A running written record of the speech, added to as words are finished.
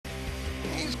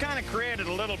kind of created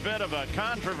a little bit of a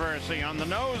controversy. On the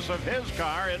nose of his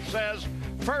car, it says,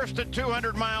 first at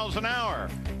 200 miles an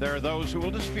hour. There are those who will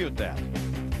dispute that.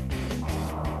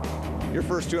 Your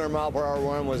first 200 mile per hour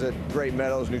run was at Great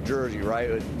Meadows, New Jersey, right?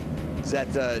 Is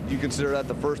that, do you consider that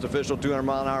the first official 200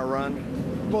 mile an hour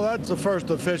run? Well, that's the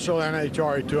first official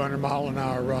NHRA 200 mile an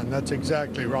hour run. That's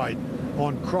exactly right,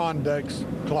 on Crondex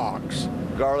clocks.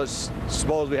 Regardless,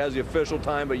 supposedly has the official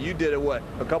time, but you did it, what,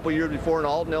 a couple years before in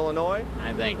Alton, Illinois?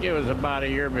 I think it was about a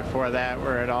year before that.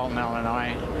 We're at Alton,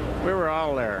 Illinois. We were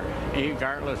all there.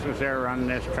 Gartless was there running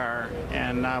this car,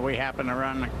 and we happened to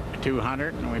run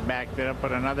 200, and we backed it up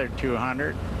with another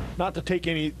 200. Not to take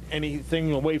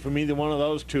anything away from either one of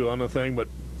those two on the thing, but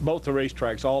both the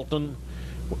racetracks, Alton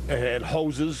had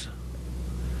hoses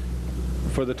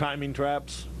for the timing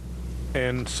traps,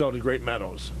 and so did Great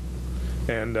Meadows.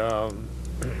 And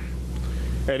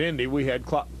at Indy, we had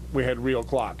real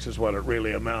clocks, is what it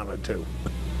really amounted to.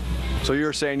 So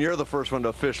you're saying you're the first one to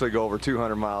officially go over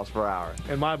 200 miles per hour?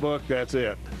 In my book, that's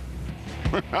it.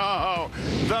 Oh,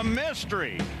 the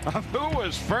mystery of who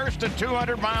was first at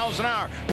 200 miles an hour.